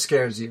or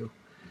scares you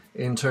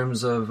in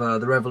terms of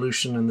the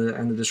revolution and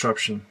the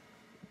disruption?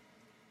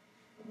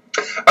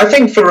 I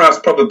think for us,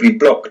 probably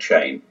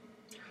blockchain.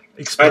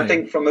 Explain. I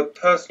think from a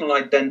personal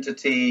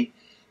identity,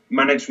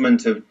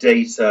 management of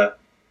data,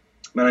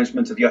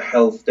 management of your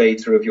health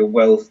data, of your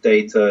wealth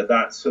data,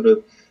 that sort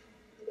of,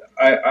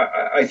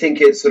 I think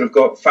it's sort of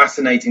got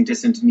fascinating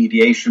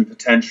disintermediation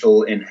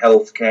potential in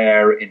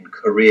healthcare, in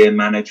career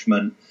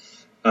management.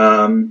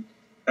 And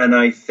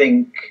I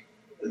think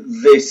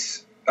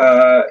this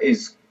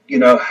is, you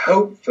know,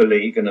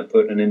 hopefully going to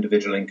put an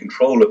individual in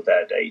control of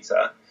their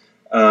data.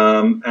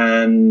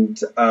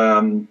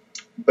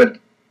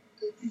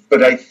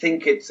 But I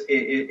think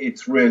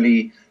it's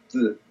really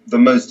the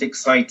most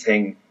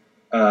exciting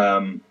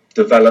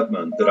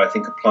development that I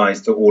think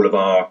applies to all of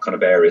our kind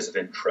of areas of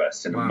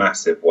interest in a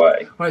massive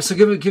way. All right, so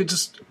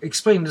just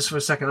explain this for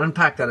a second,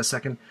 unpack that a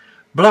second.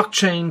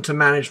 Blockchain to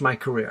manage my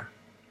career,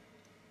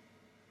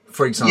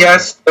 for example.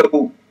 Yes.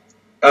 So,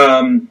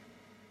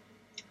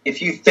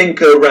 if you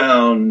think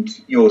around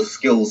your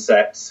skill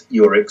sets,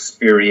 your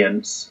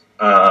experience,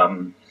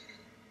 and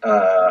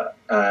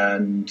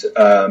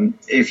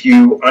if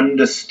you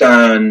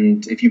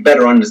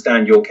better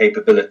understand your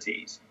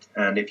capabilities,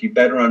 and if you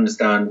better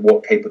understand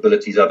what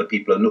capabilities other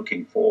people are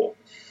looking for,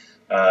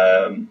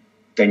 then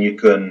you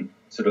can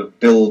sort of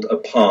build a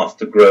path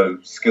to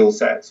grow skill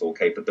sets or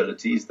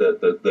capabilities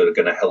that are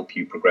going to help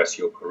you progress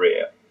your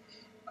career.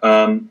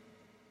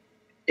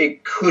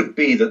 It could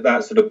be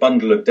that sort of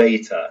bundle of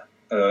data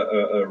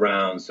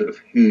around sort of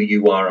who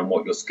you are and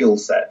what your skill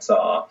sets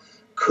are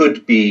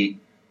could be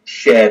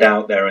shared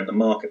out there in the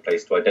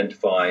marketplace to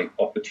identify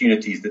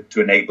opportunities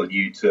to enable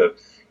you to,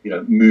 you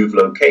know, move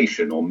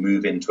location or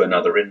move into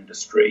another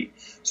industry.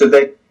 So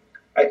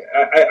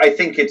I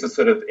think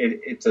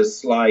it's a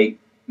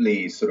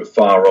slightly sort of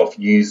far off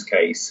use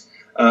case,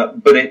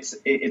 but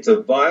it's a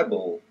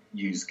viable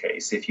use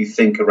case if you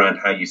think around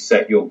how you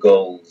set your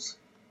goals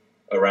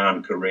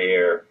around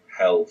career,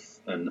 health,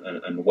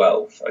 and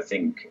wealth. I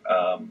think,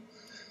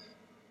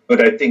 but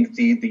I think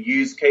the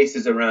use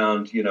cases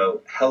around, you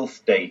know,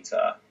 health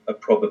data are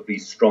probably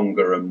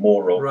stronger and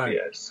more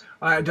obvious.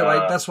 Right.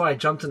 That's why I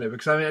jumped in it,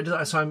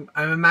 because I'm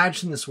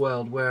imagining this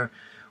world where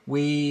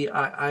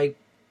I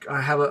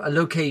have a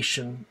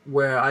location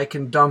where I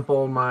can dump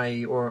all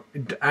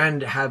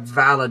and have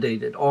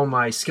validated all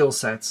my skill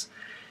sets,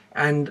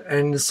 and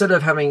instead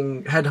of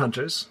having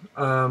headhunters,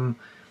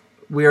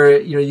 where,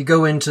 you know, you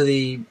go into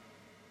the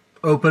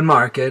open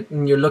market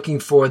and you're looking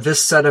for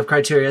this set of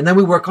criteria, and then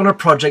we work on a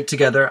project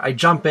together. I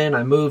jump in,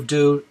 I move,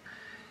 do.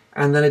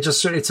 And then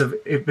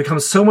it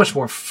becomes so much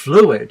more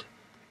fluid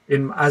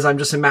as I'm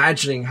just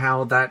imagining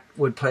how that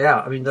would play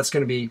out. I mean, that's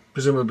going to be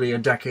presumably a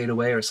decade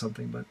away or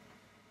something, but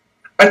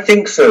I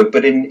think so.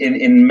 But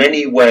in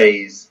many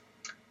ways,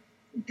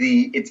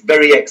 it's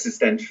very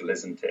existential,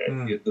 isn't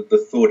it? The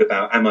thought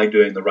about, am I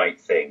doing the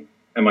right thing?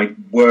 Am I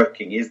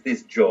working? Is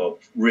this job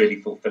really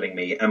fulfilling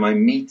me? Am I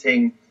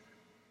meeting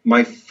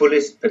my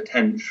fullest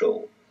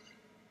potential?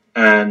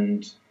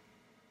 And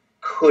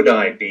could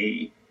I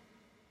be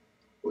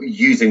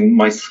using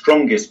my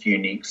strongest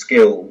unique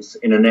skills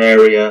in an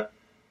area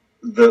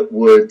that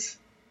would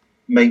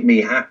make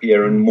me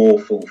happier and more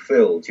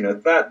fulfilled? You know,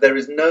 that there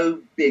is no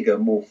bigger,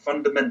 more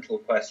fundamental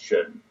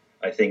question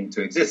I think,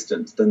 to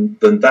existence than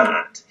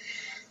that.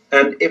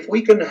 And if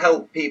we can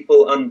help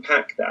people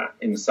unpack that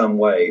in some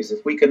ways,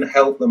 if we can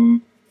help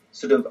them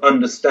sort of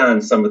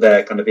understand some of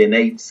their kind of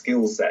innate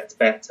skill sets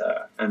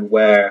better and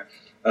where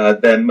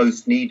they're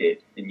most needed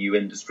in new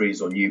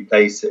industries or new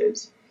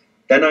places,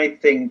 then I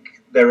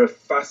think there are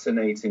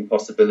fascinating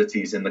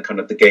possibilities in the kind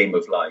of the game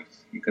of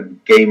life. You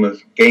can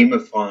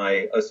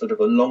gamify a sort of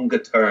a longer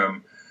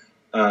term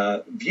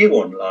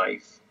view on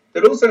life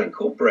that also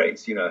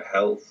incorporates,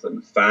 health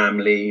and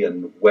family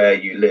and where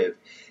you live.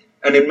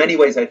 And in many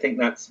ways, I think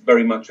that's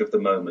very much of the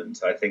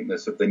moment. I think the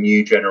sort of the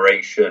new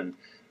generation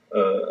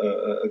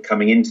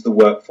coming into the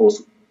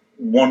workforce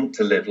want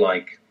to live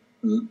life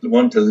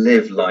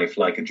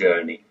like a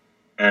journey.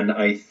 And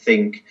I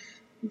think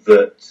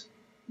that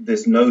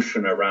this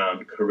notion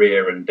around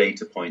career and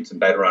data points and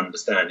better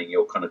understanding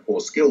your kind of core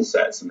skill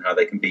sets and how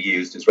they can be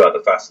used is rather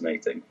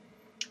fascinating.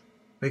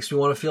 Makes me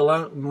want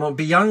to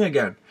be young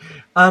again.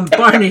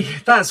 Barney,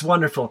 that's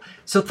wonderful.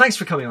 So thanks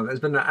for coming on. It's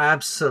been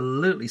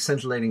absolutely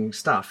scintillating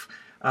stuff.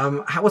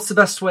 What's the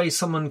best way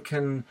someone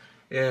can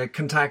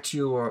contact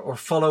you or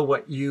follow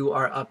what you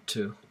are up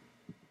to?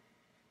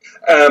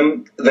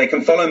 They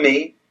can follow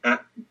me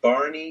at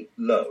Barney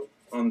Lowe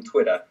on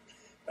Twitter.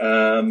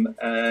 I'm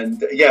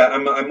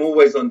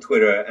always on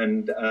Twitter,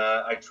 and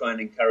I try and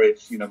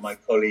encourage, my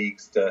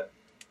colleagues to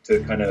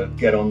kind of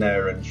get on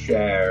there and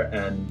share.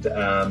 And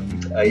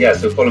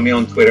so follow me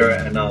on Twitter,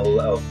 and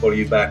I'll follow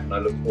you back, and I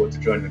look forward to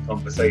joining the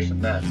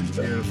conversation there.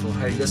 So. Beautiful.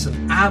 Hey,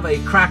 listen, have a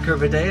cracker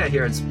of a day. I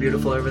hear it's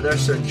beautiful over there,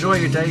 so enjoy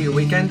your day, your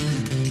weekend,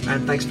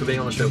 and thanks for being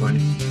on the show, Barney.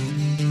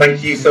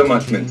 Thank you so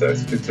much, Minter.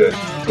 It's good to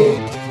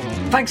talk.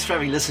 Thanks for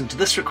having listened to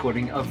this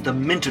recording of the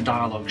Minter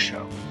Dialogue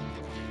Show.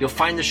 You'll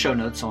find the show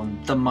notes on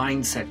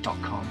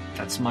themindset.com.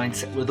 That's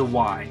mindset with a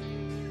Y,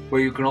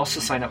 where you can also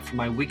sign up for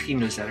my weekly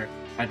newsletter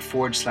at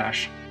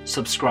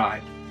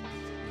 /subscribe.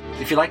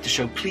 If you like the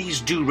show,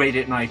 please do rate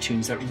it in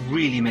iTunes. That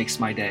really makes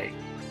my day.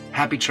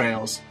 Happy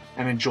trails,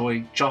 and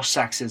enjoy Josh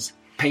Sachs's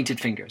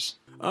Painted Fingers.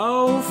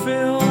 Oh,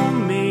 fill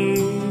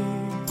me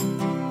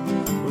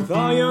with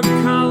all your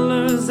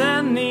colors,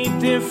 any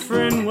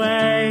different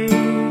way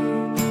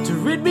to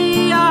rid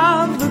me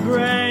of the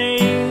gray.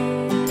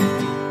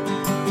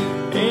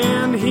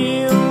 And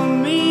heal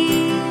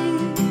me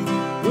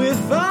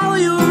with all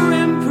your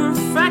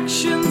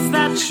imperfections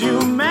that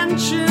you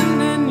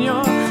mention in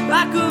your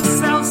lack of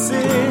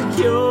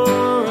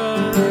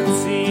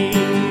self-security.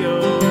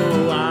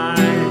 Oh,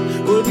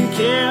 I wouldn't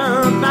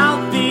care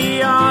about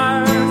the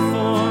art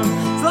form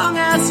as long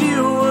as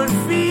you would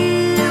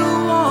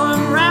feel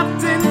warm,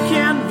 wrapped in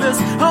canvas.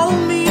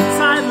 Hold me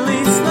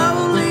tightly,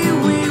 slowly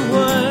we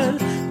would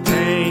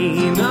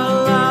paint a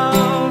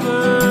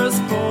lover's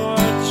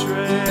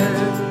portrait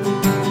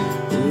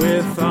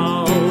with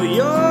all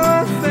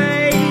your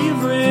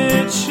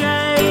favorite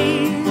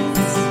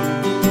shades,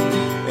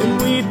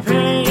 and we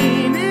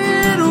paint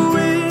it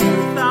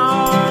with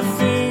our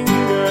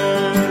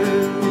fingers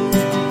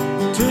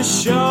to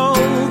show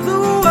the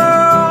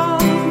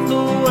world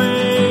the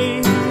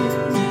way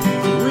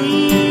we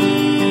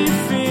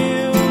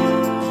feel.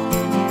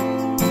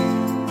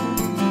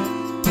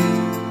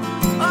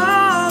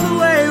 Oh, the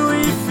way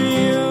we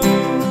feel.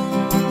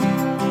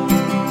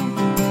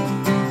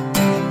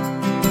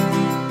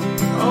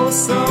 Oh,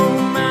 so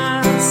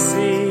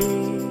messy.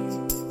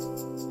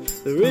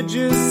 The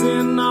ridges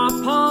in our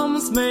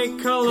palms make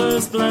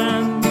colors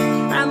blend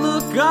and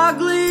look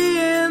ugly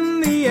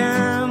in the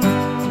end,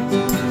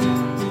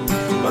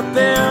 but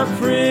they're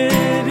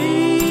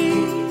pretty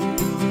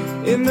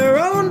in their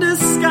own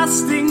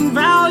disgusting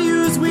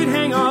values. We'd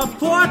hang our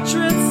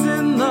portraits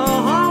in the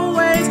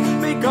hallways,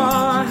 make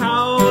our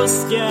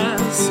house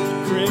guests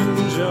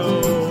cringe.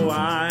 Oh,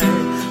 I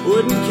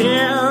wouldn't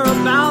care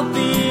about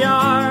the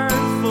art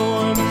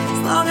form as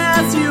long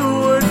as you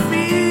would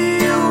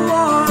feel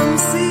warm,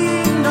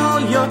 seeing all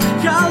your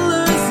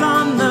colors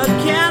on the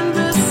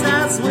canvas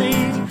as we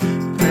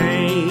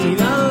paint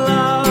a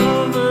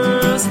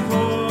lover's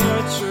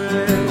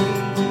portrait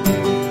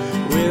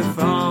with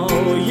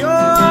all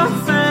your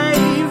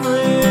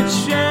favorite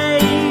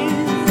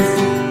shades,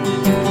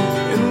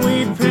 and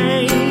we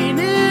paint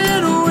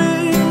it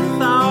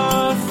with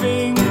our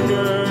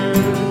fingers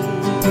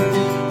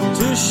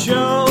to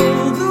show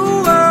the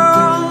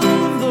world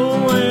the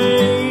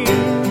way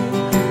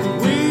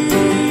we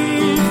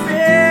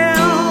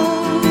feel.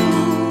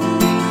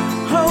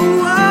 Oh,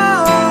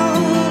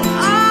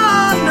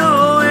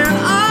 knowing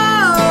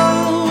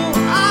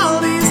all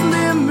these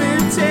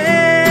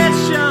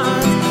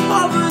limitations,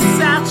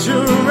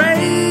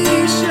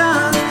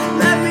 oversaturation.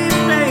 Let me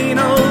paint,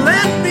 oh,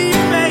 let me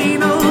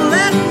paint, oh,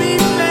 let me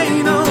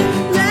paint, oh,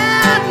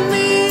 let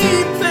me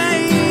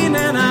paint,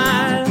 and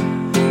I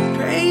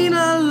paint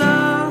a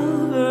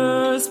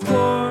lover's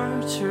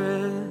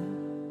portrait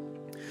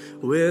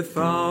with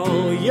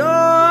all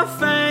your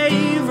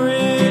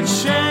favorite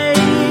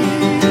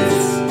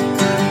shades,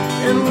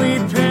 and we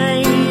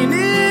paint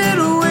it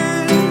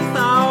with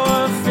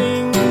our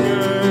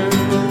fingers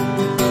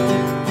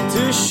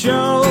to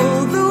show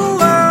the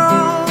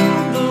world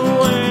the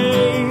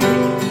way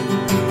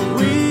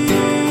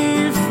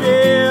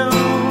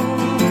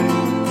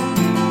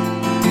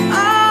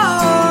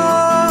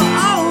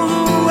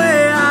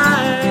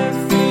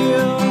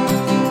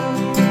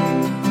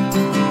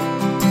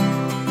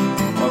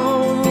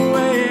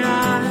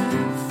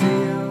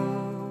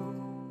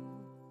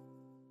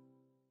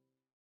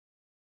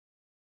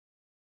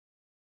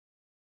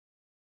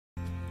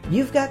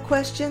You've got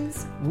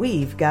questions,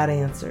 we've got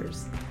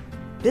answers.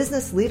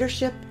 Business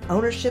leadership,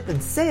 ownership,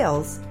 and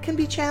sales can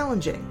be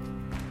challenging.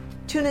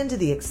 Tune into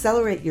the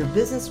Accelerate Your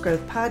Business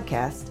Growth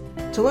podcast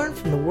to learn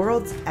from the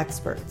world's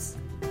experts.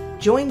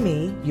 Join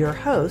me, your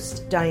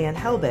host, Diane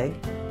Helbig,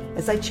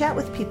 as I chat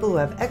with people who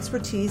have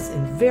expertise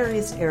in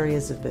various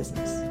areas of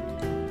business.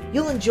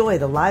 You'll enjoy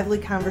the lively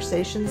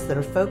conversations that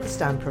are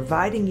focused on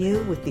providing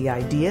you with the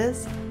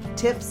ideas,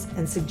 tips,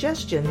 and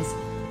suggestions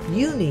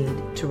you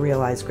need to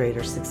realize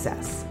greater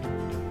success.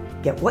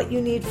 Get what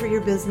you need for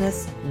your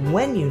business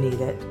when you need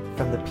it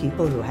from the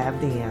people who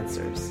have the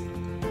answers.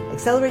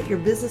 Accelerate Your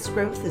Business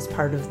Growth is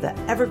part of the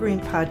Evergreen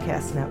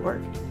Podcast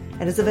Network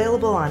and is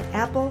available on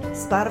Apple,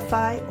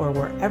 Spotify, or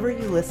wherever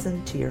you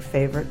listen to your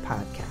favorite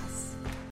podcast.